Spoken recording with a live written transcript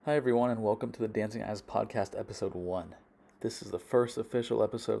Hi, everyone, and welcome to the Dancing Eyes Podcast, Episode 1. This is the first official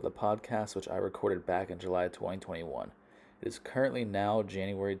episode of the podcast, which I recorded back in July 2021. It is currently now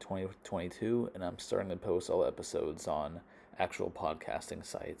January 2022, and I'm starting to post all episodes on actual podcasting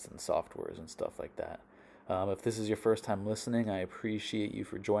sites and softwares and stuff like that. If this is your first time listening, I appreciate you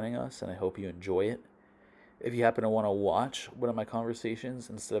for joining us, and I hope you enjoy it. If you happen to want to watch one of my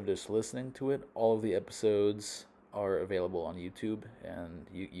conversations instead of just listening to it, all of the episodes are available on YouTube, and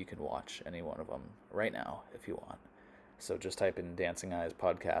you can watch any one of them right now if you want. So just type in Dancing Eyes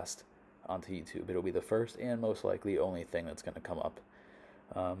Podcast onto YouTube. It'll be the first and most likely only thing that's going to come up.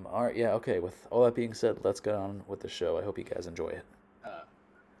 All right, yeah, okay. With all that being said, let's get on with the show. I hope you guys enjoy it.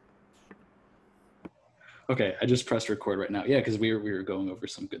 Okay, I just pressed record right now. Yeah, because we were going over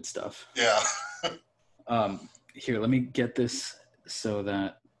some good stuff. Yeah. Here, let me get this so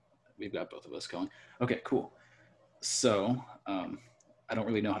that we've got both of us going. Okay, cool. So, I don't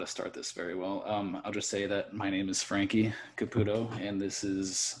really know how to start this very well. I'll just say that my name is Frankie Caputo, and this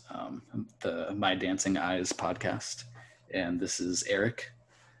is the My Dancing Eyes podcast, and this is Erik,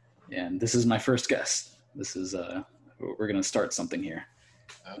 and this is my first guest. This is we're gonna start something here.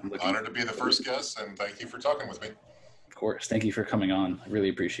 I'm honored to be the first guest, and thank you for talking with me. Of course, thank you for coming on. I really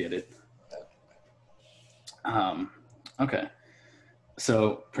appreciate it. Okay,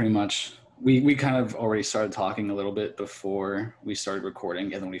 so pretty much we kind of already started talking a little bit before we started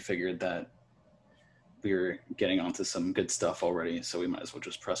recording, and then we figured that we were getting onto some good stuff already, so we might as well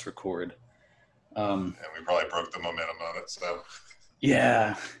just press record. And we probably broke the momentum on it, so.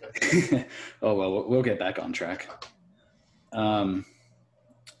 Yeah. Oh, well, we'll get back on track. Yeah,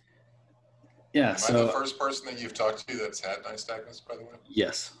 Am so I the first person that you've talked to that's had nystagmus, by the way?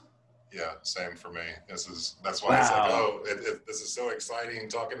 Yes. Yeah, same for me. That's why it's like, oh, this is so exciting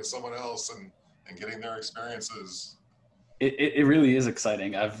talking to someone else and getting their experiences. It really is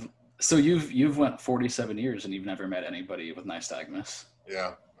exciting. So you've went 47 years and you've never met anybody with nystagmus.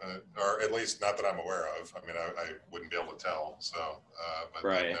 Yeah, or at least not that I'm aware of. I mean, I wouldn't be able to tell. So, but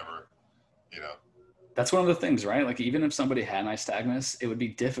Right. I've never, That's one of the things, right? Like, even if somebody had nystagmus, it would be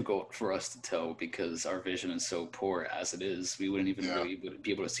difficult for us to tell because our vision is so poor as it is. We wouldn't even really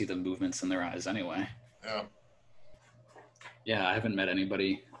be able to see the movements in their eyes anyway. Yeah. Yeah, I haven't met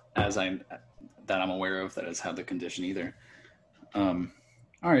anybody that I'm aware of that has had the condition either. All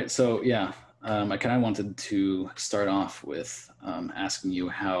right, so yeah, I kind of wanted to start off with asking you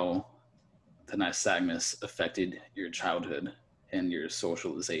how the nystagmus affected your childhood and your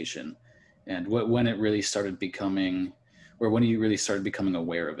socialization, and when it really started becoming, or when you really started becoming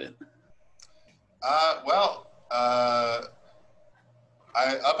aware of it. Up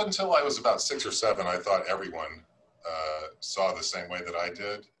until I was about 6 or 7, I thought everyone saw the same way that I did,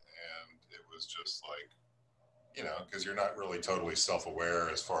 and it was just like, because you're not really totally self-aware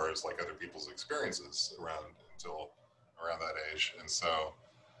as far as like other people's experiences until around that age, and so.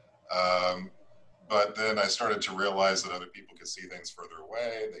 But then I started to realize that other people could see things further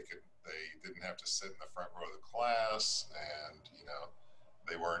away. They didn't have to sit in the front row of the class, and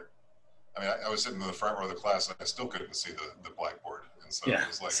they weren't. I mean, I was sitting in the front row of the class, and I still couldn't see the blackboard, and so Yeah, it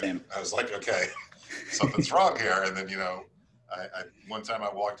was like same. I was like, okay, something's wrong here. And then I one time I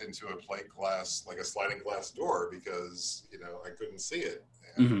walked into a plate class, like a sliding glass door, because I couldn't see it,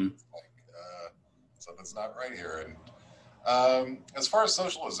 and like something's not right here. And as far as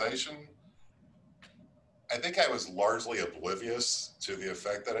socialization, I think I was largely oblivious to the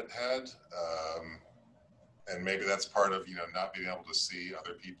effect that it had. And maybe that's part of, not being able to see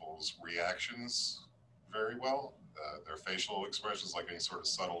other people's reactions very well, their facial expressions, like any sort of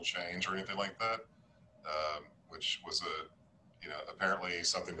subtle change or anything like that, which was apparently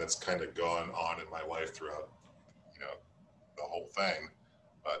something that's kind of gone on in my life throughout, the whole thing.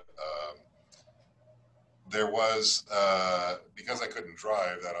 But there was, because I couldn't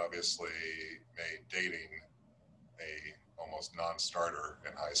drive, that obviously made dating almost non-starter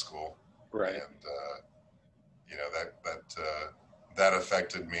in high school. Right. And, that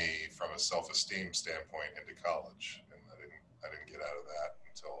affected me from a self-esteem standpoint into college. And I didn't get out of that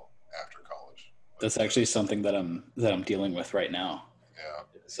until after college. That's actually something that I'm dealing with right now. Yeah.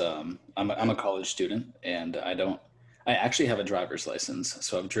 It's, I'm a college student, and I actually have a driver's license,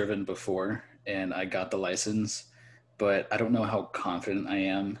 so I've driven before and I got the license, but I don't know how confident I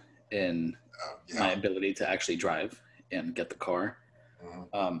am in my ability to actually drive and get the car.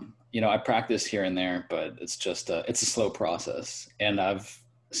 I practice here and there, but it's just it's a slow process. And I've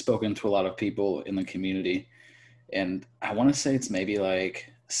spoken to a lot of people in the community, and I want to say it's maybe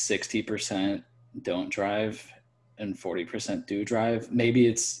like 60% don't drive and 40% do drive. Maybe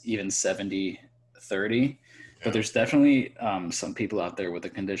it's even 70-30. But there's definitely some people out there with a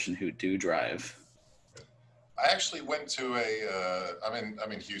condition who do drive. I actually went to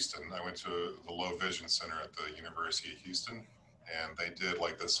I'm in Houston. I went to the Low Vision Center at the University of Houston, and they did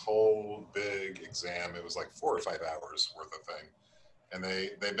like this whole big exam. It was like 4 or 5 hours worth of thing. And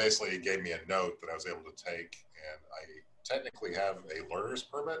they basically gave me a note that I was able to take, and I technically have a learner's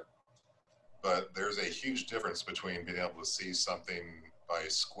permit, but there's a huge difference between being able to see something by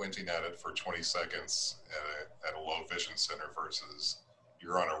squinting at it for 20 seconds at a low vision center versus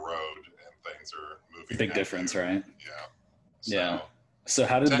you're on a road and things are moving. Big difference, right? Yeah. Yeah. So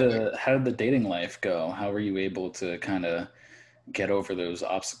how did the dating life go? How were you able to kind of get over those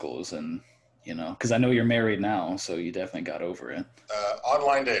obstacles? And because I know you're married now, so you definitely got over it.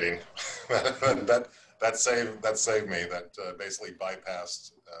 Online dating, that saved me. That basically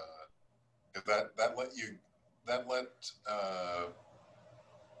bypassed.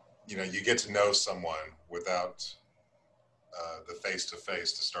 You get to know someone without the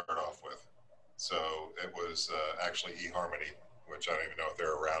face-to-face to start off with. So it was actually eHarmony, which I don't even know if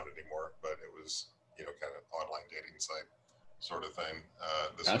they're around anymore, but it was kind of online dating site sort of thing.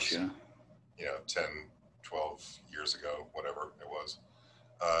 This Gotcha. was 10, 12 years ago, whatever it was.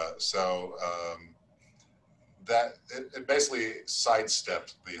 That it basically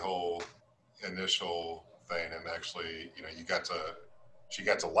sidestepped the whole initial thing, and actually, she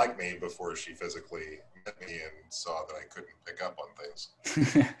got to like me before she physically met me and saw that I couldn't pick up on things.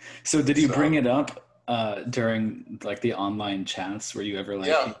 So did you bring it up during like the online chats? Were you ever like,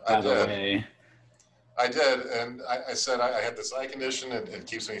 yeah, by the way? I did, and I said I had this eye condition and it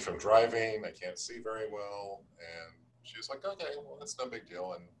keeps me from driving. I can't see very well, and she was like, "Okay, well, that's no big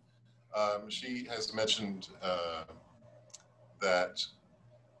deal." And she has mentioned that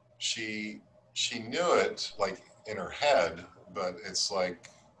she knew it like in her head, but it's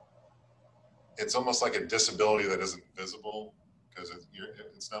almost like a disability that isn't visible because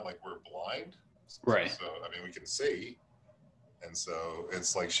it's not like we're blind, right? So I mean, we can see, and so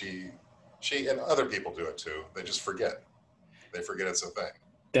it's like she and other people do it too. They just forget. They forget it's a thing.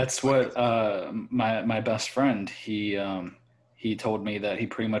 That's what my best friend, he told me that he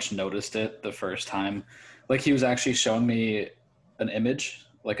pretty much noticed it the first time. Like he was actually showing me an image,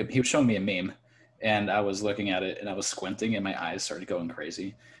 he was showing me a meme, and I was looking at it and I was squinting and my eyes started going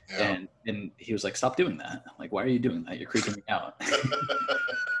crazy. Yeah. And he was like, "Stop doing that. Like, why are you doing that? You're creeping me out."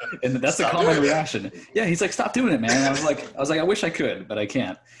 And that's a Stop common reaction. Yeah, he's like, "Stop doing it, man." And I was like, I wish I could, but I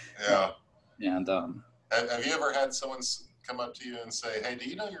can't. Yeah. And have you ever had someone come up to you and say, "Hey, do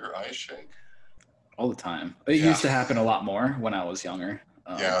you know your eyes shake?" All the time. It used to happen a lot more when I was younger.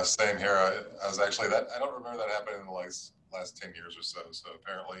 Yeah, same here. I was actually I don't remember that happening in the last 10 years or so. So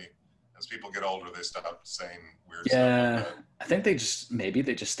apparently, as people get older, they stop saying weird stuff. Yeah, I think they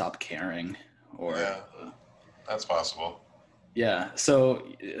just stopped caring. Or that's possible. Yeah. So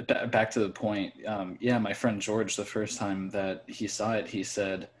back to the point. My friend George, the first time that he saw it, he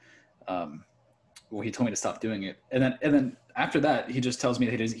said, well, he told me to stop doing it, and then after that, he just tells me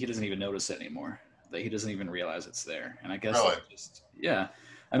that he doesn't even notice it anymore. That he doesn't even realize it's there. And I guess really?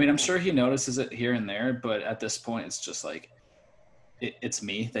 I mean, I'm sure he notices it here and there, but at this point, it's just like it's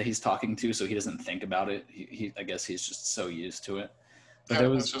me that he's talking to, so he doesn't think about it. I guess he's just so used to it. But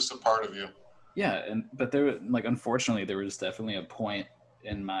it's just a part of you. Yeah, but unfortunately, there was definitely a point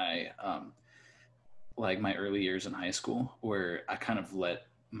in my my early years in high school where I kind of let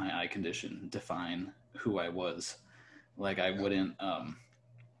my eye condition define who I was. Like I wouldn't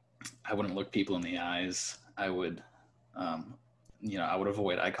look people in the eyes. I would I would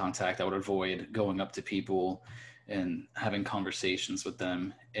avoid eye contact. I would avoid going up to people and having conversations with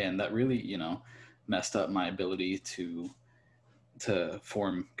them, and that really messed up my ability to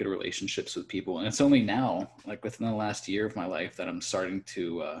form good relationships with people. And it's only now, like within the last year of my life, that I'm starting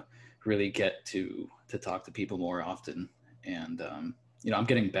to really get to talk to people more often. And I'm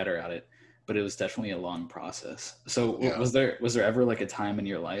getting better at it, but it was definitely a long process. So was there ever like a time in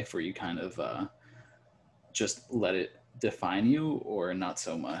your life where you kind of just let it define you, or not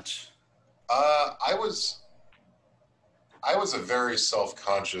so much? I was a very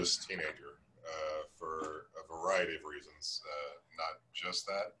self-conscious teenager for a variety of reasons. Not just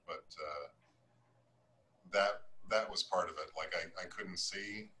that, but that was part of it. Like I couldn't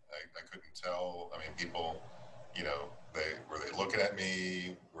see, I couldn't tell. I mean, people, were they looking at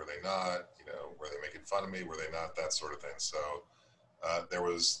me? Were they not? Were they making fun of me? Were they not? That sort of thing. So there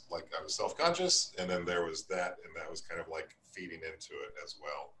was I was self-conscious, and then there was that, and that was kind of like feeding into it as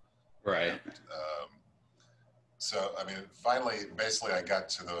well. Right. And, so I mean, finally, basically, I got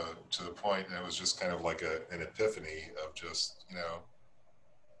to the point, and it was just kind of like an epiphany of just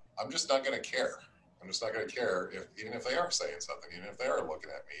I'm just not going to care. I'm just not going to care even if they are saying something, even if they are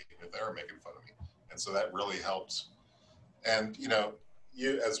looking at me, even if they are making fun of me. And so that really helped. And, you know,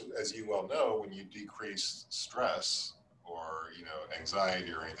 you, as you well know, when you decrease stress or, you know,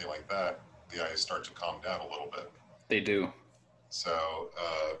 anxiety or anything like that, the eyes start to calm down a little bit. They do. So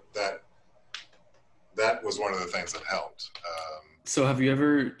that was one of the things that helped. So have you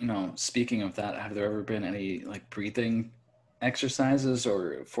ever, you know, speaking of that, have there ever been any like breathing exercises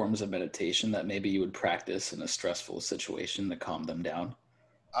or forms of meditation that maybe you would practice in a stressful situation to calm them down?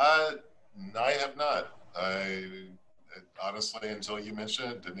 I have not. Honestly, until you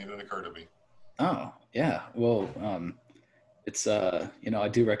mentioned it, didn't even occur to me. Oh, yeah. Well, it's, you know, I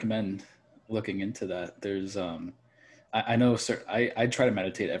do recommend looking into that. There's, I know, sir, I try to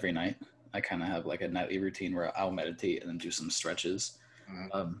meditate every night. I kind of have like a nightly routine where I'll meditate and then do some stretches.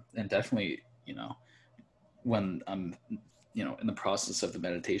 Mm-hmm. And definitely, you know, when I'm, you know, in the process of the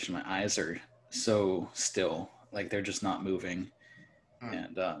meditation, my eyes are so still, like they're just not moving.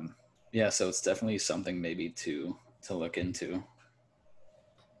 Mm-hmm. And yeah, so it's definitely something maybe to look into.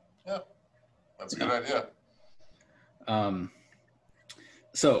 Yeah, that's a Yeah. good idea.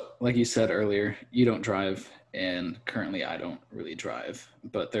 So, like you said earlier, you don't drive, and currently I don't really drive,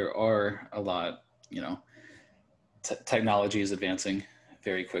 but there are a lot, you know, technology is advancing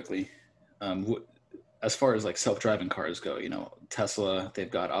very quickly. As far as like self-driving cars go, you know, Tesla, they've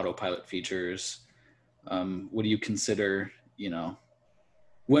got autopilot features. What do you consider, you know,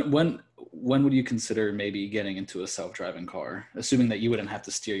 when would you consider maybe getting into a self-driving car, assuming that you wouldn't have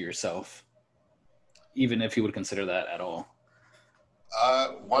to steer yourself, even if you would consider that at all?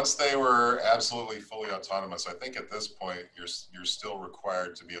 Once they were absolutely fully autonomous, I think at this point you're still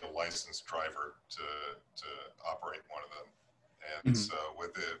required to be a licensed driver to operate one of them. And Mm-hmm. so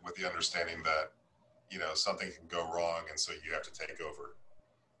with the understanding that, you know, something can go wrong, and so you have to take over,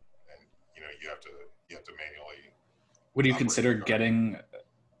 and you know you have to manually. Would you operate consider the car. getting?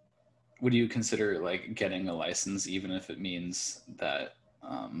 Would you consider like getting a license, even if it means that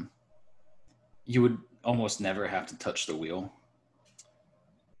you would almost never have to touch the wheel?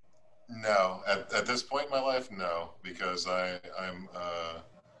 No, at this point in my life, no, because I'm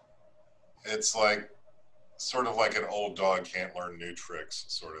it's like sort of like an old dog can't learn new tricks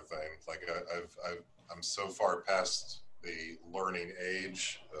sort of thing. Like I'm so far past the learning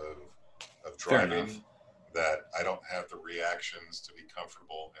age of Fair driving enough. that I don't have the reactions to be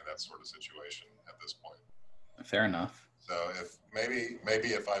comfortable in that sort of situation at this point. Fair enough. So if maybe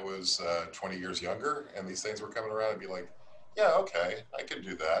if I was 20 years younger and these things were coming around, I'd be like, yeah, okay, I could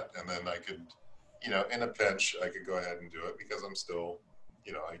do that, and then I could, you know, in a pinch, I could go ahead and do it because I'm still,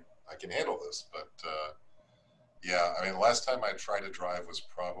 you know, I can handle this. But yeah, I mean, the last time I tried to drive was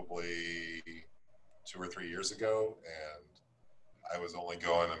probably 2 or 3 years ago, and I was only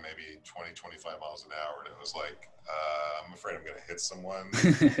going at maybe 20, 25 miles an hour, and it was like, I'm afraid I'm going to hit someone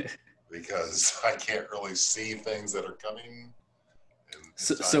because I can't really see things that are coming.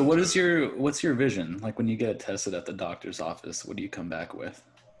 So what's your vision? Like when you get tested at the doctor's office, what do you come back with?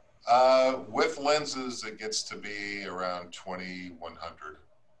 With lenses, it gets to be around 2100.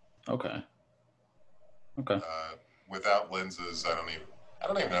 Okay. Okay. Without lenses, I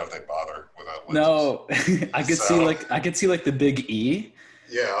don't even know if they bother without lenses. No, I could see like the big E.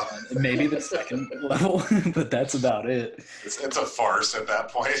 Yeah. Maybe the second level, but that's about it. It's a farce at that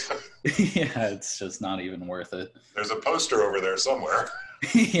point. Yeah, it's just not even worth it. There's a poster over there somewhere.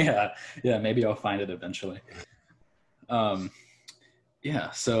 Yeah, maybe I'll find it eventually.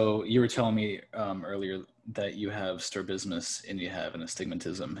 Yeah, so you were telling me earlier that you have strabismus and you have an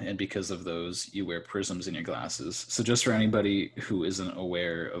astigmatism, and because of those, you wear prisms in your glasses. So just for anybody who isn't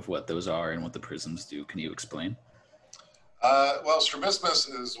aware of what those are and what the prisms do, can you explain? Well, strabismus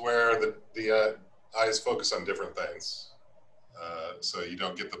is where the eyes focus on different things. So you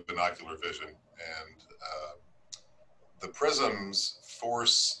don't get the binocular vision. And the prisms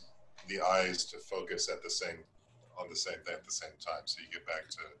force the eyes to focus on the same thing at the same time. So you get back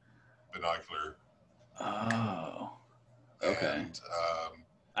to binocular. Oh, okay. And,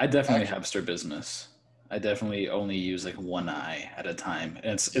 I definitely have strabismus. I definitely only use like one eye at a time.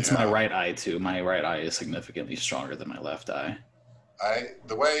 And it's my right eye too. My right eye is significantly stronger than my left eye.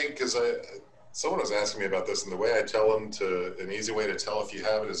 Someone was asking me about this, and the way I tell them an easy way to tell if you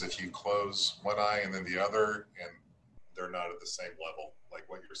have it is if you close one eye and then the other, and they're not at the same level. Like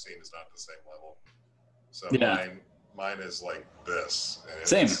what you're seeing is not at the same level. So yeah. mine is like this, and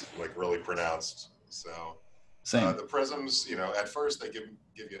it's like really pronounced. So the prisms, you know, at first they give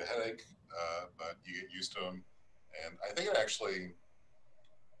you a headache, but you get used to them, and I think it actually.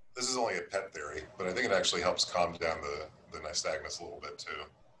 This is only a pet theory, but I think it actually helps calm down the nystagmus a little bit too.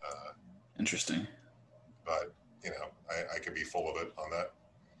 Interesting. but I could be full of it on that.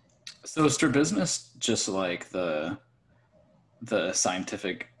 So is strabismus just like the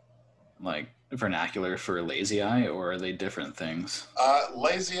scientific like vernacular for lazy eye, or are they different things?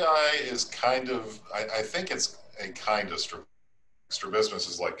 Lazy eye is kind of, I think it's a kind of strabismus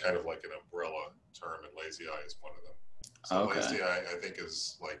is like kind of like an umbrella term, and lazy eye is one of them. So Okay. lazy eye, I think,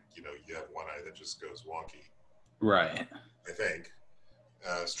 is like, you have one eye that just goes wonky. Right. I think.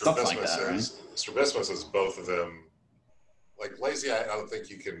 Something like that, right? Strabismus is both of them. Like lazy eye, I don't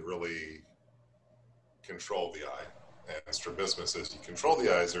think you can really control the eye. And strabismus is you control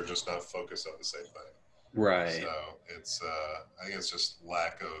the eyes, they're just not focused on the same thing. Right. So it's, I think it's just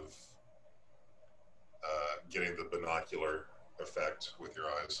lack of getting the binocular effect with your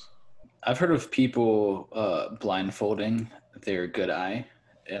eyes. I've heard of people blindfolding their good eye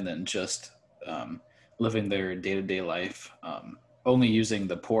and then just living their day-to-day life only using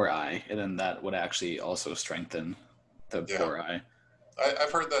the poor eye, and then that would actually also strengthen the poor eye.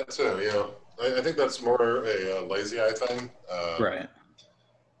 I've heard that too. I think that's more a lazy eye thing. Right.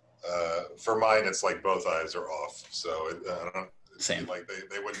 For mine, it's like both eyes are off, so I don't. Same. Like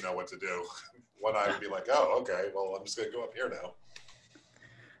they wouldn't know what to do. One eye would be like, "Oh, okay, well, I'm just gonna go up here now."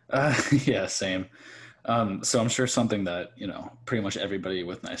 Yeah, same. So I'm sure something that pretty much everybody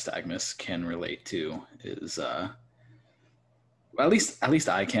with nystagmus can relate to is, at least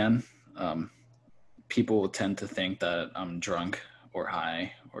I can. People tend to think that I'm drunk or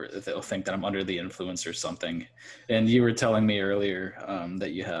high, or they'll think that I'm under the influence or something. And you were telling me earlier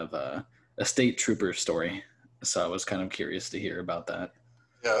that you have a state trooper story, so I was kind of curious to hear about that.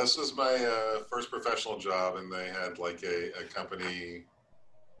 Yeah, this was my first professional job, and they had like a company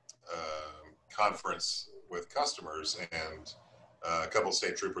conference with customers, and a couple of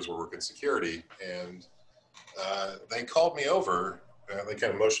state troopers were working security, and they called me over. They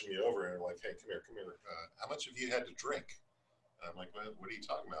kind of motioned me over, and they're like, "Hey, come here. How much have you had to drink?" And I'm like, "What are you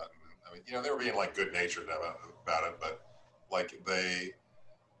talking about?" And, I mean, they were being like good natured about it, but like they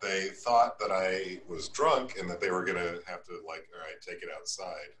thought that I was drunk and that they were gonna have to like, all right, take it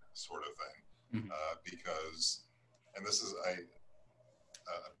outside, sort of thing, because, and this is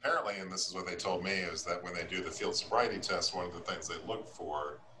apparently, and this is what they told me, is that when they do the field sobriety test, one of the things they look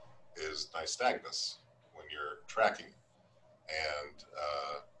for is nystagmus when you're tracking. And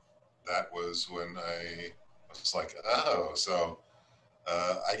that was when I was like, oh, so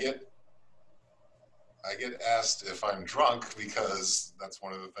I get asked if I'm drunk because that's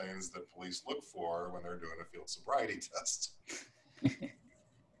one of the things that police look for when they're doing a field sobriety test.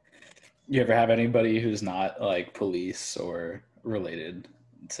 You ever have anybody who's not like police or related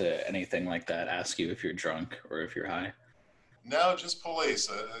to anything like that ask you if you're drunk or if you're high? No, just police.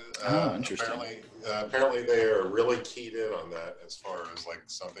 Interesting. Apparently, they are really keyed in on that as far as like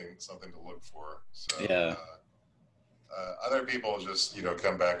something to look for. So Yeah. Other people just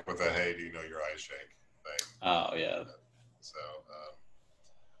come back with a "Hey, do you know your eyes shake?" thing. Oh yeah. So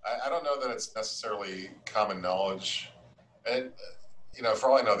I don't know that it's necessarily common knowledge, and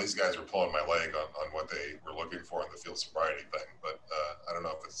for all I know, these guys were pulling my leg on what they were looking for in the field sobriety thing. But I don't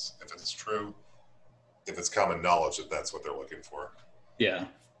know if it's true, if it's common knowledge that that's what they're looking for. Yeah.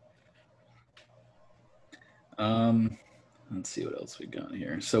 Let's see what else we got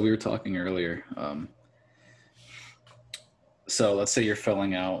here. So we were talking earlier. So let's say you're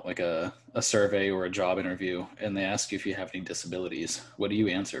filling out like a survey or a job interview, and they ask you if you have any disabilities. What do you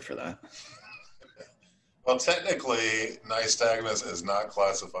answer for that? Well, technically, nystagmus is not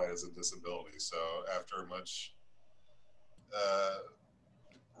classified as a disability. So after much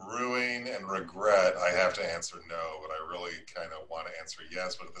ruing and regret, I have to answer no, but I really kind of want to answer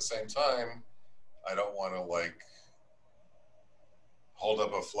yes. But at the same time, I don't want to like hold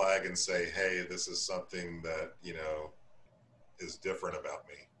up a flag and say, "Hey, this is something that is different about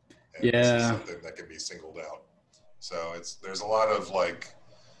me, and this is something that can be singled out." So there's a lot of like,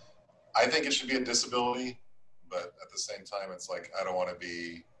 I think it should be a disability, but at the same time, it's like I don't want to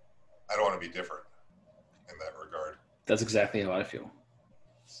be different in that regard. That's exactly how I feel.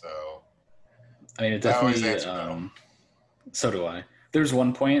 So, I mean, it definitely. I always answer no. So do I. There's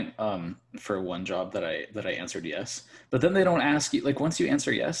one point for one job that I answered yes, but then they don't ask you. Like once you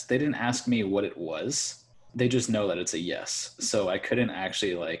answer yes, they didn't ask me what it was. They just know that it's a yes. So I couldn't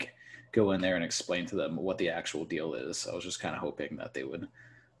actually like go in there and explain to them what the actual deal is. I was just kind of hoping that they would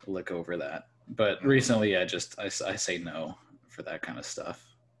look over that. But recently, I say no for that kind of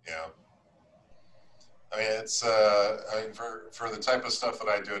stuff. Yeah. I mean, it's for the type of stuff that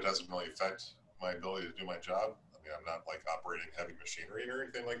I do, it doesn't really affect my ability to do my job. I mean, I'm not like operating heavy machinery or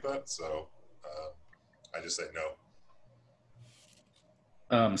anything like that. So I just say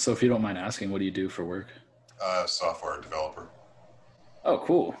no. So if you don't mind asking, what do you do for work? Software developer. Oh,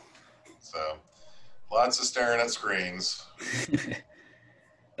 cool. So lots of staring at screens.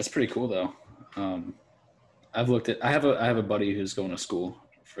 That's pretty cool, though. I have a buddy who's going to school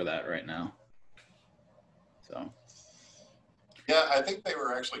for that right now. So. Yeah, I think they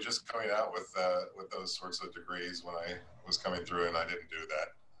were actually just coming out with those sorts of degrees when I was coming through, and I didn't do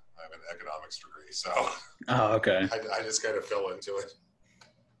that. I have an economics degree, so. Oh, okay. I just kind of fell into it.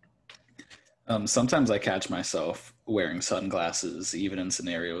 Sometimes I catch myself wearing sunglasses, even in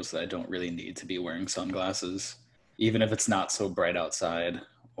scenarios that I don't really need to be wearing sunglasses, even if it's not so bright outside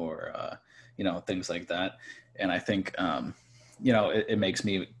or, things like that. And I think, it makes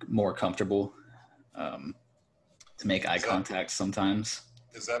me more comfortable to make eye contact sometimes.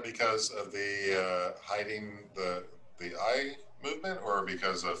 Is that because of the hiding the eye movement, or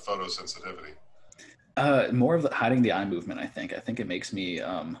because of photosensitivity? More of hiding the eye movement, I think. I think it makes me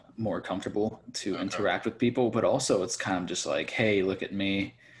more comfortable to interact with people, but also it's kind of just like, hey, look at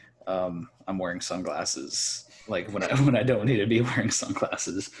me. I'm wearing sunglasses, like when I don't need to be wearing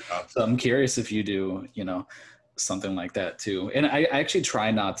sunglasses. So I'm curious if you do, something like that too. And I actually try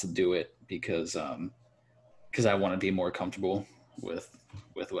not to do it because I want to be more comfortable with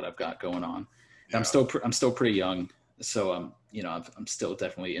what I've got going on. Yeah. I'm still pretty young, so I'm still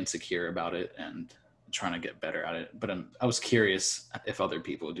definitely insecure about it and trying to get better at it. But I was curious if other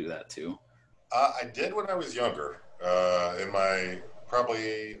people do that too. I did when I was younger, in my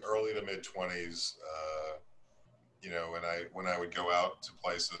probably early to mid 20s. When I would go out to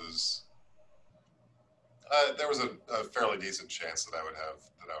places, there was a fairly decent chance that I would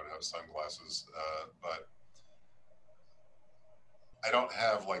have sunglasses, but I don't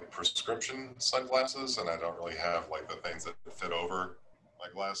have like prescription sunglasses, and I don't really have like the things that fit over my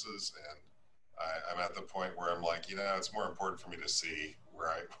glasses. And I'm at the point where I'm like, it's more important for me to see where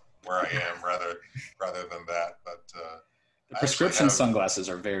I am rather than that. But the prescription sunglasses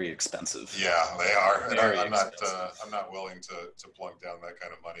are very expensive. Yeah, they are. And I'm not willing to plunk down that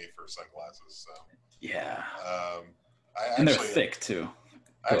kind of money for sunglasses. So yeah, and they're thick too.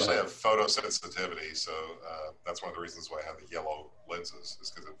 I actually have photosensitivity, so that's one of the reasons why I have the yellow lenses, is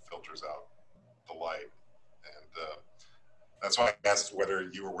because it filters out the light. And that's why I asked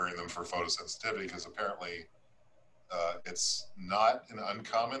whether you were wearing them for photosensitivity, because apparently it's not an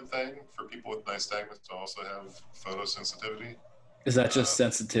uncommon thing for people with nystagmus to also have photosensitivity. Is that just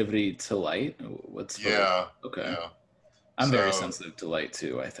sensitivity to light? Yeah. Okay. Yeah. I'm very sensitive to light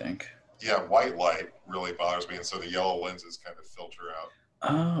too, I think. Yeah, white light really bothers me, and so the yellow lenses kind of filter out.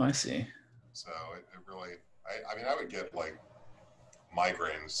 Oh, I see. So it really, I would get like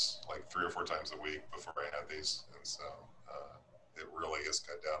migraines like 3 or 4 times a week before I had these, and so it really is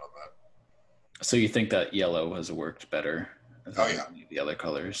cut down on that. So you think that yellow has worked better than the other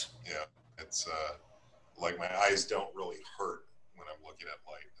colors? Yeah, it's like my eyes don't really hurt when I'm looking at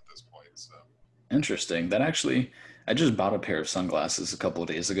light at this point. So interesting. That actually, I just bought a pair of sunglasses a couple of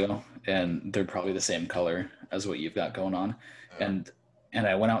days ago, and they're probably the same color as what you've got going on. Yeah. And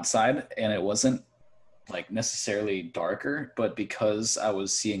I went outside, and it wasn't like necessarily darker, but because I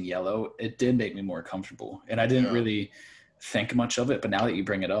was seeing yellow, it did make me more comfortable. And I didn't really think much of it, but now that you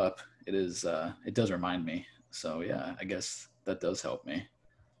bring it up, it does remind me. So yeah, I guess that does help me.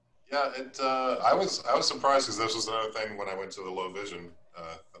 Yeah, I was surprised, because this was another thing when I went to the low vision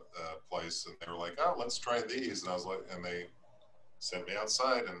place, and they were like, "Oh, let's try these," and I was like, and they sent me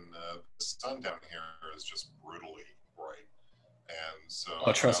outside, and the sun down here is just brutally bright. And so,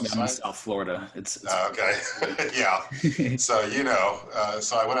 trust me, I'm in South Florida. It's okay. Yeah. So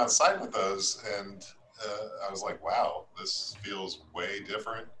so I went outside with those, and I was like, "Wow, this feels way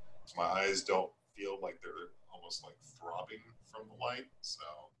different." My eyes don't feel like they're almost like throbbing from the light. So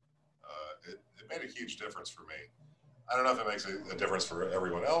it made a huge difference for me. I don't know if it makes a difference for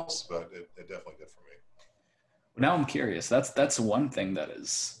everyone else, but it definitely did for me. Now I'm curious. That's one thing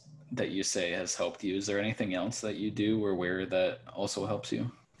that you say has helped you. Is there anything else that you do or wear that also helps you?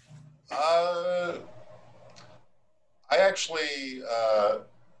 I actually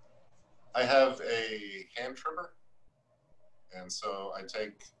I have a hand trimmer, and so I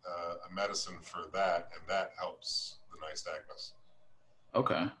take a medicine for that, and that helps the nystagmus.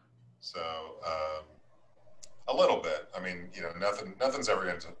 Okay. So a little bit. I mean, nothing's ever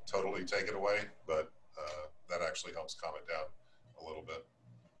going to totally take it away, but that actually helps calm it down a little bit.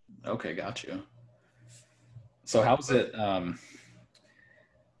 Okay, got you. So how's it,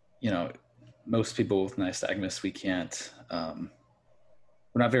 most people with nystagmus, we can't, we're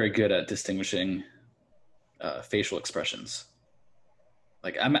not very good at distinguishing facial expressions.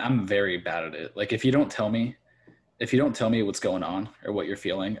 Like I'm very bad at it. Like if you don't tell me if you don't tell me what's going on or what you're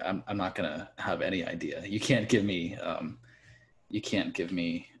feeling, I'm not gonna have any idea. You can't give me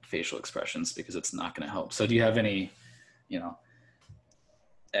facial expressions because it's not gonna help. So do you have any,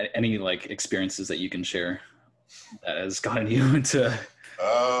 any like experiences that you can share that has gotten you into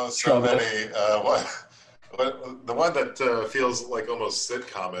so trouble? many. The one that feels like almost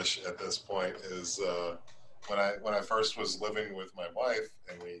sitcomish at this point is when I first was living with my wife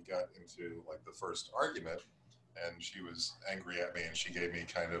and we got into like the first argument, and she was angry at me and she gave me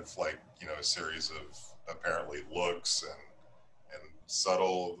kind of like a series of apparently looks and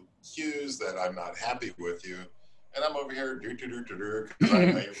subtle cues that I'm not happy with you, and I'm over here because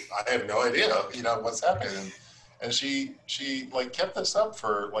I have no idea what's happening, and she like kept this up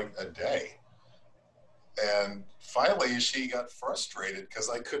for like a day. And finally, she got frustrated because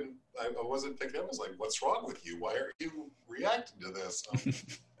I wasn't picking up. I was like, "What's wrong with you? Why aren't you reacting to this?" And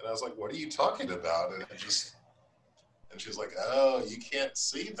I was like, "What are you talking about?" And she was like, "Oh, you can't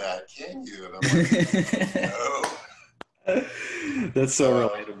see that, can you?" And I'm like, "No." That's so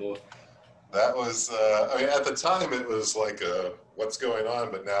relatable. That was, I mean, at the time it was like, "What's going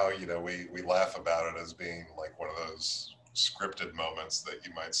on?" But now, we laugh about it as being like one of those scripted moments that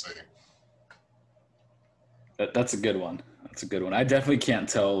you might see. That's a good one. That's a good one. I definitely can't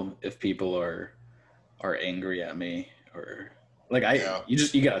tell if people are angry at me or like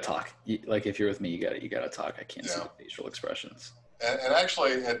you gotta talk. Like if you're with me, you gotta talk. I can't see the facial expressions. And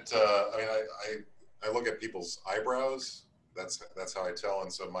actually, I mean, I look at people's eyebrows. That's how I tell.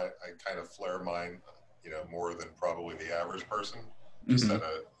 And so I kind of flare mine, more than probably the average person, just at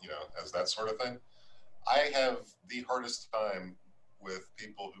a as that sort of thing. I have the hardest time with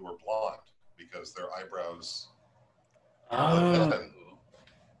people who are blonde because their eyebrows are thin.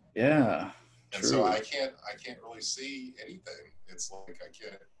 Yeah. And so I can't really see anything. It's like I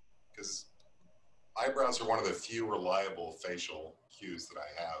can't, because eyebrows are one of the few reliable facial cues that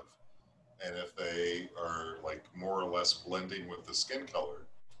I have. And if they are like more or less blending with the skin color,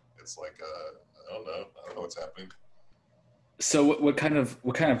 it's like I don't know what's happening. So what kind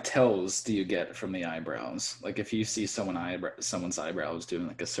of tells do you get from the eyebrows? Like if you see someone's eyebrows doing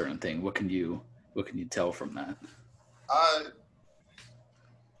like a certain thing, what can you tell from that?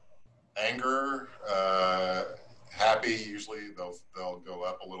 Anger, happy. Usually they'll go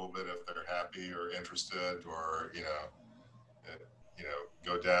up a little bit if they're happy or interested, or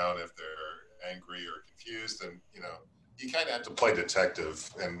go down if they're angry or confused. And you kind of have to play detective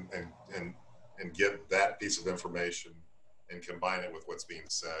and get that piece of information and combine it with what's being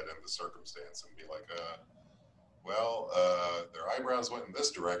said and the circumstance, and be like, their eyebrows went in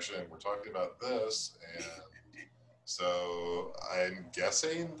this direction. We're talking about this, and so I'm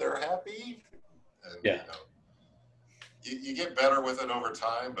guessing they're happy. And you get better with it over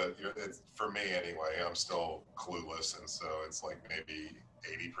time, but for me anyway, I'm still clueless, and so it's like maybe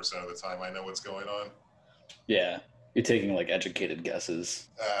 80% of the time I know what's going on. Yeah, you're taking like educated guesses.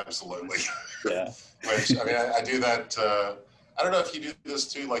 Absolutely. Yeah. Which, I mean, I do that. I don't know if you do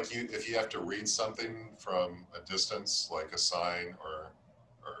this too. Like if you have to read something from a distance, like a sign or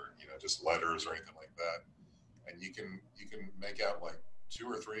just letters or anything like that, and you can make out like 2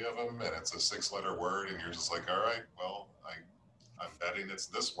 or 3 of them, and it's a 6-letter word, and you're just like, all right, well, I'm betting it's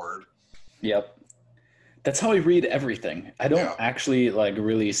this word. Yep. That's how I read everything. I don't actually like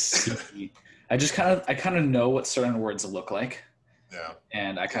really see. I kind of know what certain words look like. Yeah.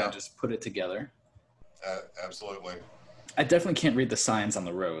 And I kind of just put it together. Absolutely. I definitely can't read the signs on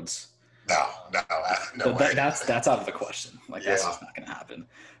the roads. No way. That's out of the question. Like that's just not going to happen.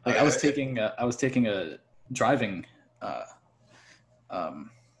 Like I was taking a driving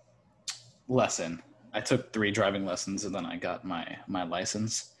lesson. I took 3 driving lessons and then I got my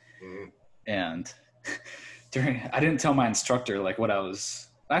license. Mm-hmm. And I didn't tell my instructor like what I was.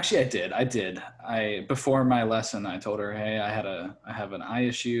 Actually, I did. Before my lesson, I told her, "Hey, I have an eye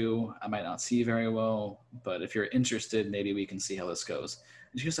issue. I might not see very well, but if you're interested, maybe we can see how this goes."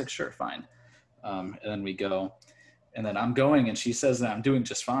 And she was like, "Sure, fine." And then we go, and then I'm going, and she says that I'm doing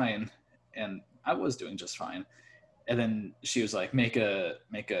just fine, and I was doing just fine. And then she was like, "Make a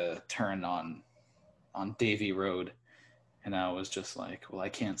turn on Davie Road," and I was just like, "Well, I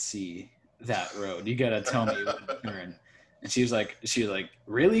can't see that road. You gotta tell me when to turn." And she was like,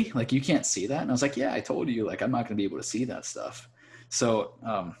 "Really? Like you can't see that?" And I was like, "Yeah, I told you. Like I'm not gonna be able to see that stuff." So,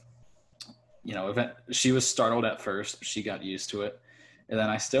 she was startled at first. She got used to it, and then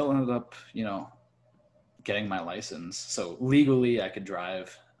I still ended up, getting my license. So legally, I could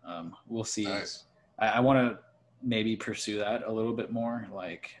drive. We'll see. Nice. I want to maybe pursue that a little bit more,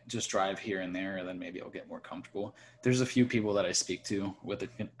 like just drive here and there, and then maybe I'll get more comfortable. There's a few people that I speak to with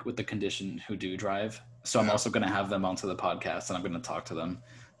the condition who do drive, so I'm also going to have them onto the podcast, and I'm going to talk to them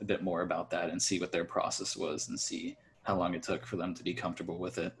a bit more about that and see what their process was and see how long it took for them to be comfortable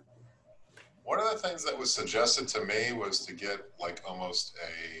with it. One of the things that was suggested to me was to get like almost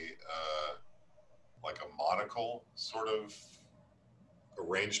like a monocle sort of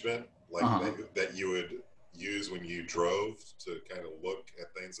arrangement, like that you would use when you drove to kind of look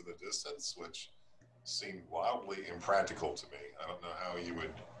at things in the distance, which seemed wildly impractical to me. I don't know how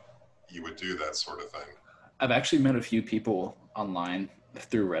you would do that sort of thing. I've actually met a few people online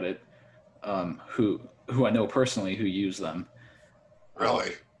through Reddit who I know personally who use them.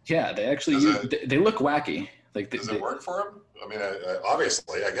 Really? Yeah, they actually they look wacky. Like, does it work for them? I mean,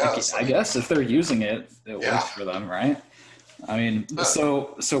 obviously, I guess. I guess if they're using it, it works for them, right? I mean,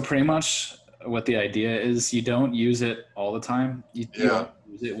 so pretty much what the idea is, you don't use it all the time. You don't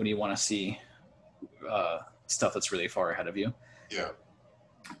use it when you want to see stuff that's really far ahead of you.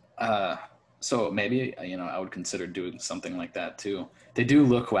 Yeah. So maybe, I would consider doing something like that too. They do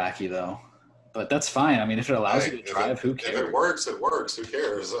look wacky though, but that's fine. I mean, if it allows you to drive, who cares? If it works, it works. Who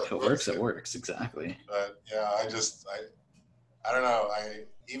cares? If it works, it works. Exactly. But yeah, I don't know.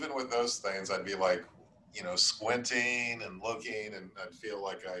 Even with those things, I'd be like, squinting and looking, and I'd feel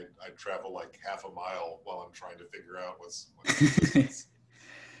like I'd travel like half a mile while I'm trying to figure out what's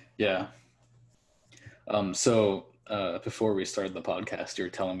Yeah. So before we started the podcast, you were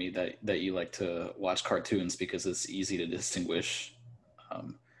telling me that you like to watch cartoons because it's easy to distinguish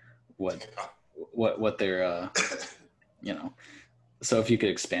what they're So if you could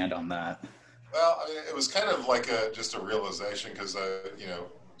expand on that. Well, I mean, it was kind of like just a realization because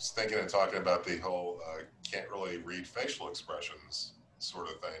was thinking and talking about the whole can't really read facial expressions sort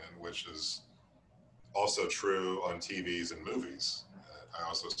of thing, and which is also true on TVs and movies. I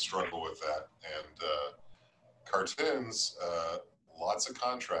also struggle with that. And cartoons, lots of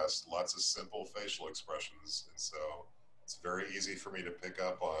contrast, lots of simple facial expressions. And so it's very easy for me to pick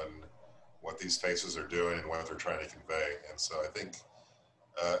up on what these faces are doing and what they're trying to convey. And so I think,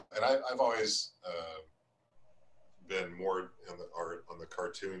 and I've always been more on the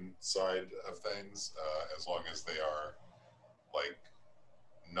cartoon side of things, as long as they are like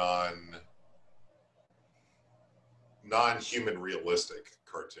non-human realistic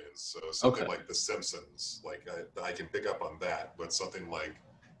cartoons. So something like The Simpsons, like I can pick up on that, but something like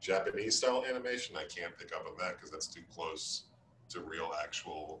Japanese style animation, I can't pick up on that because that's too close to real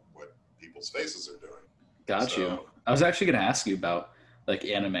actual what people's faces are doing. Got you. I was actually going to ask you about like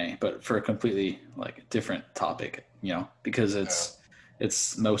anime, but for a completely like different topic, because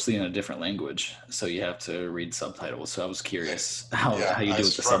it's mostly in a different language, so you have to read subtitles. So I was curious how you do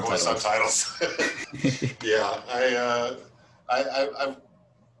with the subtitles. Yeah, I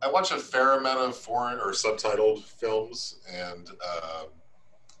watch a fair amount of foreign or subtitled films, and I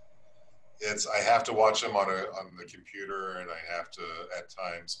have to watch them on the computer, and I have to at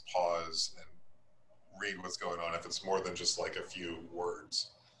times pause and read what's going on if it's more than just like a few words.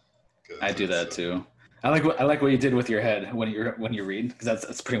 I do that too. I like what you did with your head when you read, because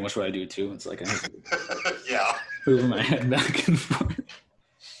that's pretty much what I do too. It's like I have to move my head back and forth.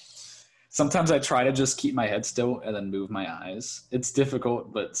 Sometimes I try to just keep my head still and then move my eyes. It's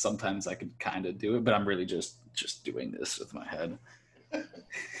difficult, but sometimes I can kind of do it. But I'm really just doing this with my head. Do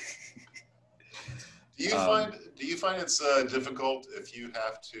you find it's difficult if you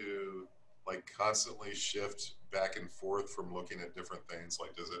have to like constantly shift back and forth from looking at different things?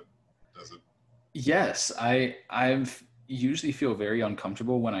 Like, does it? Yes, I've usually feel very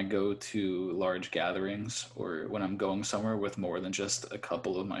uncomfortable when I go to large gatherings or when I'm going somewhere with more than just a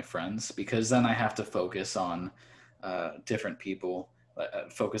couple of my friends, because then I have to focus on different people,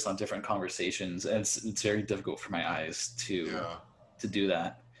 focus on different conversations, and it's very difficult for my eyes to do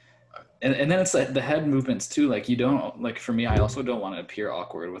that. And then it's like the head movements too. Like you don't like, for me, I also don't want to appear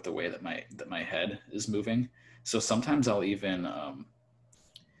awkward with the way that my head is moving. So sometimes I'll even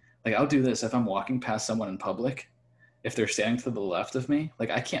like I'll do this if I'm walking past someone in public. If they're standing to the left of me, like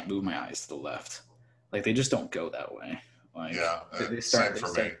I can't move my eyes to the left. Like they just don't go that way. Like they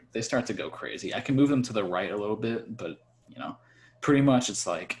start to go crazy. I can move them to the right a little bit, but pretty much it's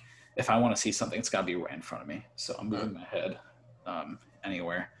like if I want to see something, it's got to be right in front of me. So I'm moving my head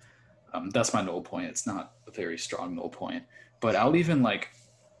anywhere. That's my null point. It's not a very strong null point, but I'll even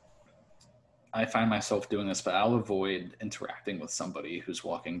I find myself doing this, but I'll avoid interacting with somebody who's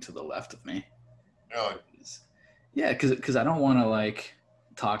walking to the left of me. Really? Yeah, because I don't want to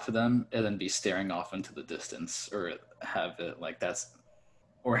talk to them and then be staring off into the distance or have it like that's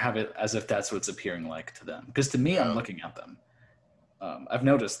or have it as if that's what's appearing like to them. Because to me, Yeah. I'm looking at them. I've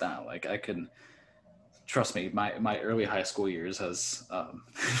noticed that. Like I can, trust me, my early high school years has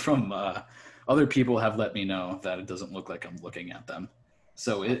from other people have let me know that it doesn't look like I'm looking at them.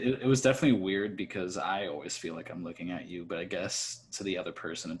 So it was definitely weird because I always feel like I'm looking at you, but I guess to the other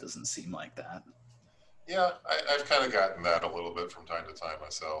person it doesn't seem like that. Yeah, I've kind of gotten that a little bit from time to time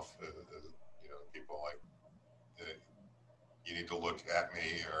myself. You know, people like, you need to look at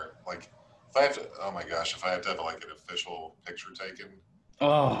me, or like, if I have to, oh my gosh, if I have to have like an official picture taken,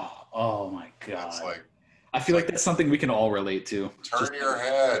 Oh my it's God. like, I feel like that's something we can all relate to. turn your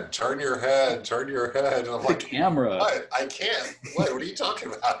head, turn your head, turn your head. And I'm the like, camera. what? I can't. What are you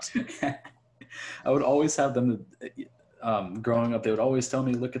talking about? I would always have them, growing up, they would always tell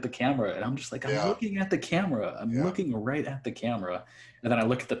me, look at the camera. And I'm just like, I'm Yeah. looking at the camera. I'm Yeah. looking right at the camera. And then I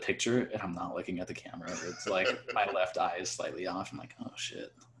look at the picture and I'm not looking at the camera. It's like my left eye is slightly off. I'm like, oh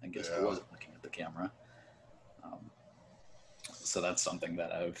shit, I guess I wasn't looking at the camera. So that's something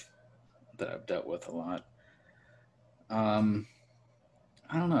that I've dealt with a lot. I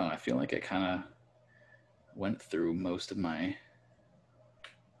don't know. I feel like I kind of went through most of my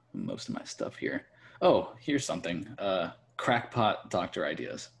stuff here. Oh, here's something. Crackpot doctor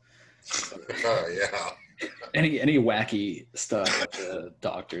ideas. Oh yeah. Any wacky stuff that the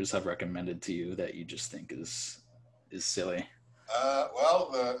doctors have recommended to you that you just think is silly? Well,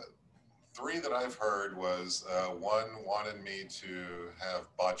 the three that I've heard was one wanted me to have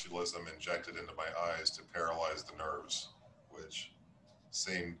botulism injected into my eyes to paralyze the nerves, which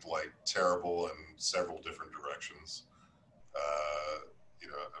seemed like terrible in several different directions. You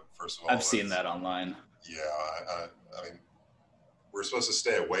know, first of all, I've seen that online. Yeah, I mean, we're supposed to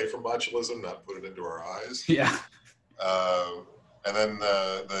stay away from botulism, not put it into our eyes. Yeah. And then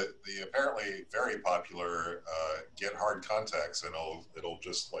the apparently very popular get hard contacts, and it'll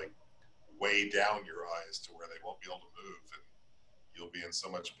just like weigh down your eyes to where they won't be able to move, and you'll be in so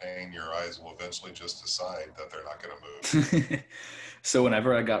much pain your eyes will eventually just decide that they're not going to move. So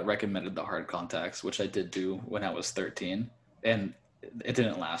whenever I got recommended the hard contacts, which I did do when I was 13, and it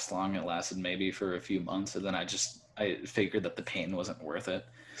didn't last long. It lasted maybe for a few months, and then I figured that the pain wasn't worth it.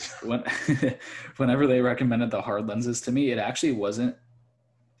 Whenever they recommended the hard lenses to me, it actually wasn't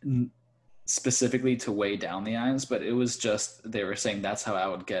specifically to weigh down the eyes, but it was just, they were saying that's how I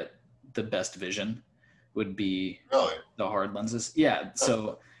would get the best vision, would be Really? the hard lenses. Yeah.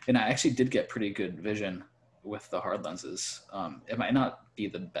 So, and I actually did get pretty good vision with the hard lenses. It might not be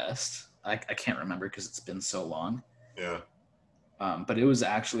the best. I can't remember because it's been so long. Yeah. But it was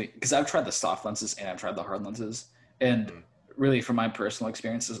actually, because I've tried the soft lenses and I've tried the hard lenses, and really from my personal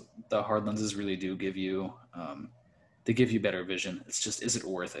experiences, the hard lenses really do give you, they give you better vision. It's just, is it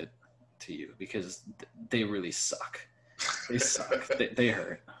worth it to you? Because they really suck. They suck. They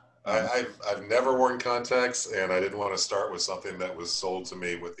hurt. I've never worn contacts, and I didn't want to start with something that was sold to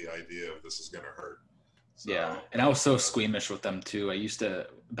me with the idea of this is going to hurt. So, yeah, and I was so squeamish with them too. I used to,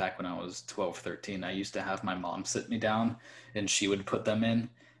 back when I was 12, 13, I used to have my mom sit me down, and she would put them in,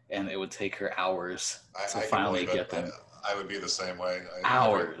 and it would take her hours to finally get them. I would be the same way.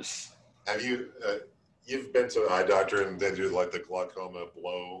 Hours. Have you? You've been to an eye doctor, and they do like the glaucoma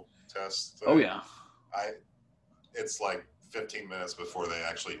blow test thing? Oh yeah. It's like 15 minutes before they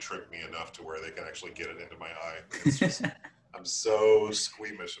actually trick me enough to where they can actually get it into my eye. It's just, I'm so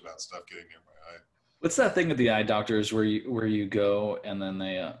squeamish about stuff getting near my eye. What's that thing with the eye doctors where you go and then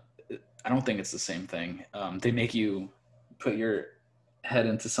they, I don't think it's the same thing. They make you put your head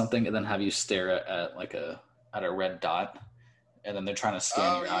into something and then have you stare at like a red dot, and then they're trying to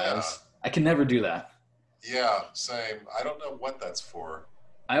scan your eyes. I can never do that. Yeah, same. I don't know what that's for.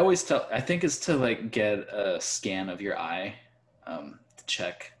 I think it's to like get a scan of your eye, to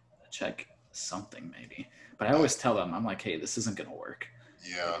check something maybe. But I always tell them, I'm like, hey, this isn't gonna work.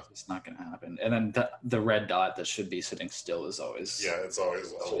 Yeah, it's not gonna happen. And then the red dot that should be sitting still is always it's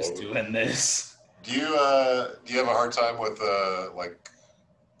always doing this. Do you have a hard time with like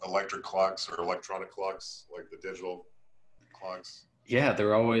electric clocks or electronic clocks, like the digital clocks? Yeah,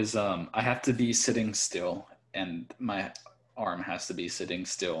 they're always. I have to be sitting still, and my arm has to be sitting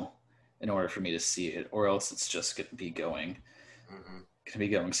still in order for me to see it, or else it's just going to be going. Going to be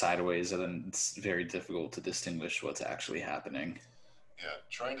going sideways, and then it's very difficult to distinguish what's actually happening. Yeah,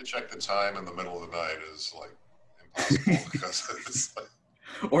 trying to check the time in the middle of the night is like impossible because it's like...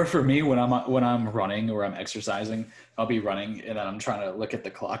 Or for me, when I'm running or I'm exercising, I'll be running and then I'm trying to look at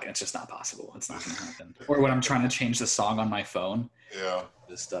the clock, and it's just not possible. It's not going to happen. Or when I'm trying to change the song on my phone,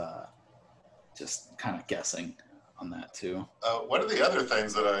 just kind of guessing on that too. One of the other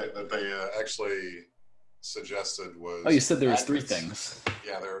things that they actually suggested was. Oh, you said there was magnets. 3 things.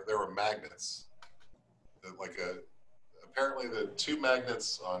 Yeah, there were magnets. Apparently the 2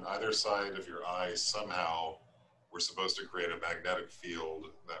 magnets on either side of your eye somehow were supposed to create a magnetic field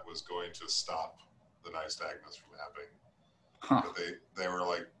that was going to stop the nystagmus from happening. Huh. But they were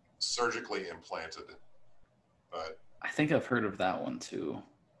like surgically implanted. But I think I've heard of that one too.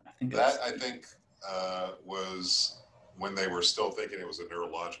 I think was when they were still thinking it was a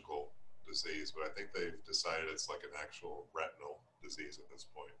neurological disease, but I think they've decided it's like an actual retinal disease at this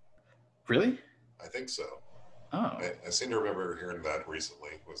point. Really? I think so. Oh. I seem to remember hearing that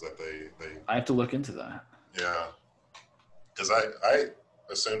recently, was that they I have to look into that. Yeah. Because I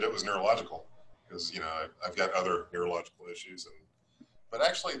assumed it was neurological because, I've got other neurological issues. But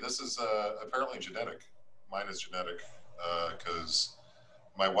actually, this is apparently genetic. Mine is genetic because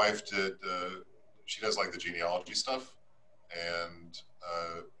my wife she does like the genealogy stuff. And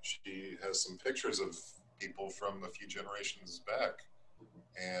she has some pictures of people from a few generations back.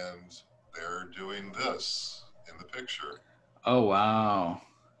 And they're doing this in the picture. Oh, wow.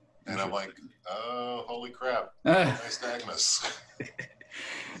 And I'm like, oh, holy crap. Nystagmus.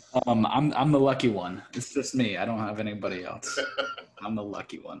 I'm the lucky one. It's just me. I don't have anybody else. I'm the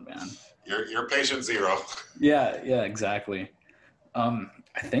lucky one, man. You're patient 0. Yeah, exactly. I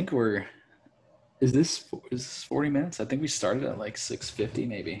think is this 40 minutes? I think we started at like 6:50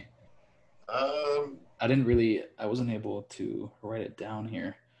 maybe. I wasn't able to write it down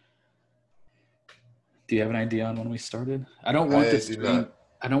here. Do you have an idea on when we started? I don't want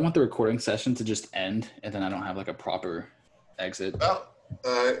I don't want the recording session to just end and then I don't have like a proper exit. Well,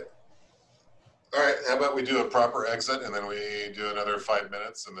 all right. How about we do a proper exit and then we do another 5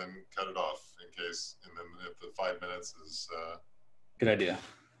 minutes and then cut it off in case. And then if the 5 minutes is. Good idea.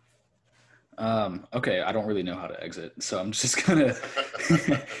 Okay, I don't really know how to exit, so I'm just gonna.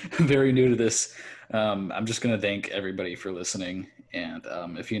 I'm very new to this. I'm just gonna thank everybody for listening, and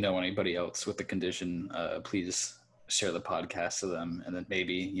if you know anybody else with the condition, please share the podcast to them, and then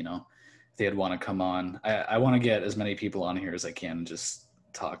maybe if they'd want to come on. I want to get as many people on here as I can, and just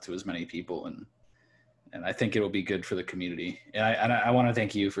talk to as many people, and I think it'll be good for the community. And I want to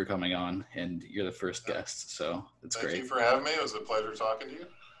thank you for coming on, and you're the first guest, so it's great. Thank you for having me. It was a pleasure talking to you.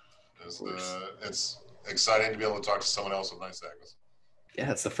 It's exciting to be able to talk to someone else with nystagmus.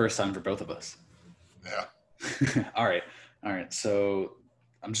 Yeah, it's the first time for both of us. Yeah. All right. So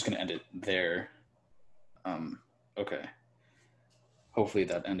I'm just gonna end it there. Okay. Hopefully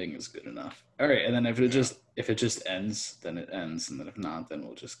that ending is good enough. All right, and then if it just ends, then it ends, and then if not, then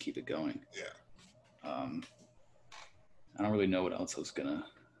we'll just keep it going. Yeah. I don't really know what else I was gonna.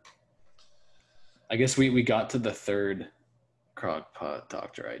 I guess we got to the 3rd crockpot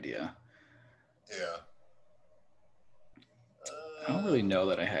doctor idea. Yeah. I don't really know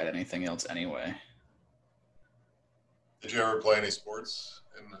that I had anything else anyway. Did you ever play any sports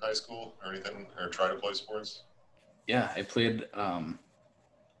in high school or anything, or try to play sports? Yeah, I played.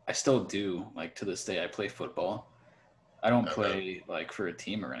 I still do. Like to this day, I play football. I don't play like for a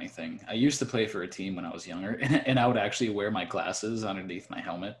team or anything. I used to play for a team when I was younger, and I would actually wear my glasses underneath my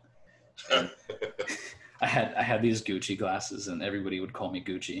helmet. I had these Gucci glasses, and everybody would call me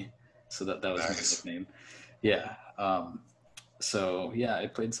Gucci, so that was nice. my nickname. Yeah. So yeah, I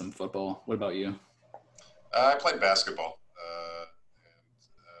played some football. What about you? I played basketball.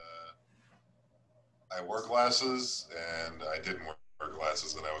 I wore glasses, and I didn't wear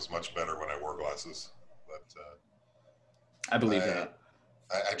glasses, and I was much better when I wore glasses. But I believe that.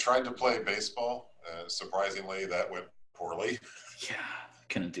 I tried to play baseball. Surprisingly, that went poorly. Yeah,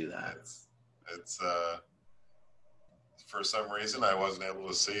 couldn't do that. It's for some reason I wasn't able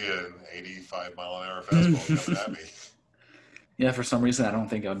to see an 85-mile-an-hour fastball coming at me. Yeah, for some reason I don't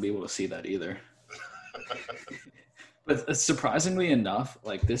think I'd be able to see that either. But surprisingly enough,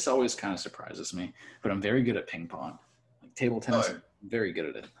 like this always kind of surprises me, but I'm very good at ping pong. Like table tennis, I'm very good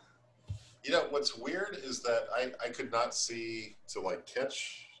at it. What's weird is that I could not see to like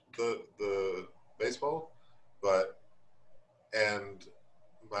catch the baseball, and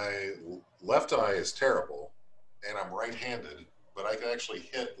my left eye is terrible, and I'm right-handed, but I can actually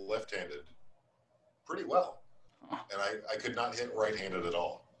hit left-handed pretty well. And I could not hit right-handed at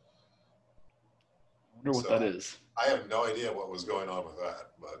all. I wonder what that is. I have no idea what was going on with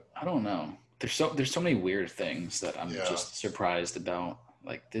that, but I don't know. There's so many weird things that I'm just surprised about.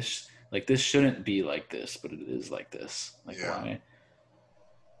 Like this shouldn't be like this, but it is like this. Why?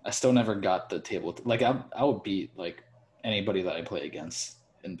 I still never got the table. I would beat like anybody that I play against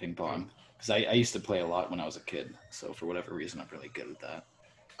in ping pong because I used to play a lot when I was a kid. So for whatever reason, I'm really good at that.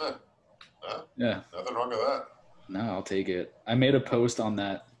 Huh. Yeah. Nothing wrong with that. No, I'll take it. I made a post on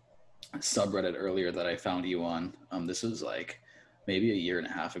that subreddit earlier that I found you on. This was like maybe a year and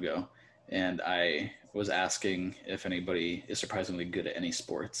a half ago, and I was asking if anybody is surprisingly good at any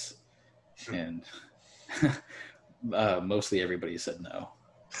sports, and mostly everybody said no.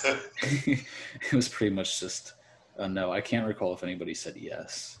 It was pretty much just no. I can't recall if anybody said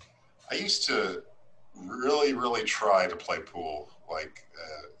yes. I used to really, really try to play pool. Like,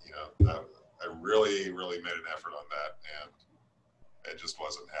 I really, really made an effort on that, and it just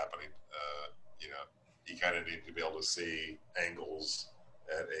wasn't happening. You kind of need to be able to see angles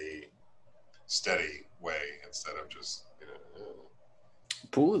at a steady way instead of just,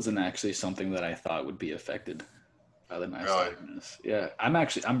 Pool isn't actually something that I thought would be affected by the nystagmus. Really? Yeah,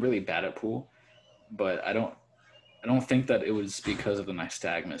 I'm really bad at pool, but I don't think that it was because of the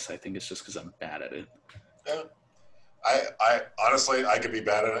nystagmus. I think it's just because I'm bad at it. Yeah. I honestly, I could be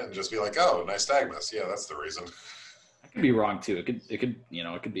bad at it and just be like, oh, nystagmus. Yeah, that's the reason. I could be wrong too. It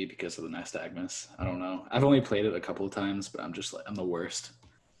could be because of the nystagmus. I don't know. I've only played it a couple of times, but I'm the worst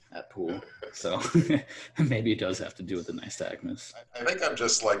at pool. So maybe it does have to do with the nystagmus. I think I'm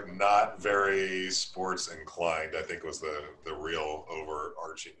just like not very sports inclined. I think was the real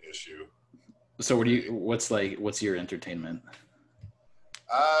overarching issue. So what's your entertainment?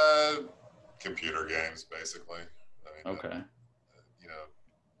 Computer games, basically. I mean, okay.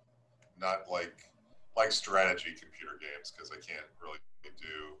 Not like strategy computer games because I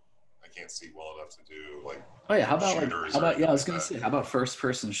can't see well enough to do like. Oh yeah, how about shooters? I was gonna say, how about first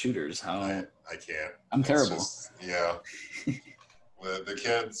person shooters? I can't. I'm terrible. Yeah. The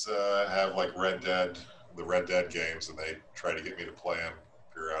kids have like the Red Dead games, and they try to get me to play them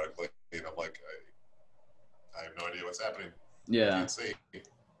periodically, and I'm like, I have no idea what's happening. Yeah. I can't see.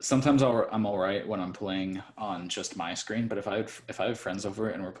 Sometimes I'm all right when I'm playing on just my screen, but if I have friends over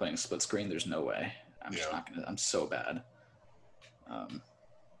and we're playing split screen, there's no way. I'm just not gonna. I'm so bad.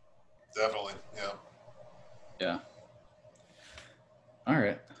 Definitely, yeah. Yeah. All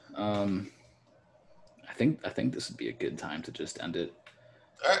right. I think this would be a good time to just end it.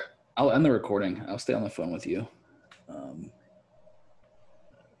 All right. I'll end the recording. I'll stay on the phone with you.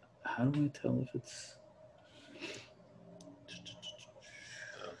 How do I tell if it's?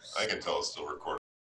 I can tell it's still recording.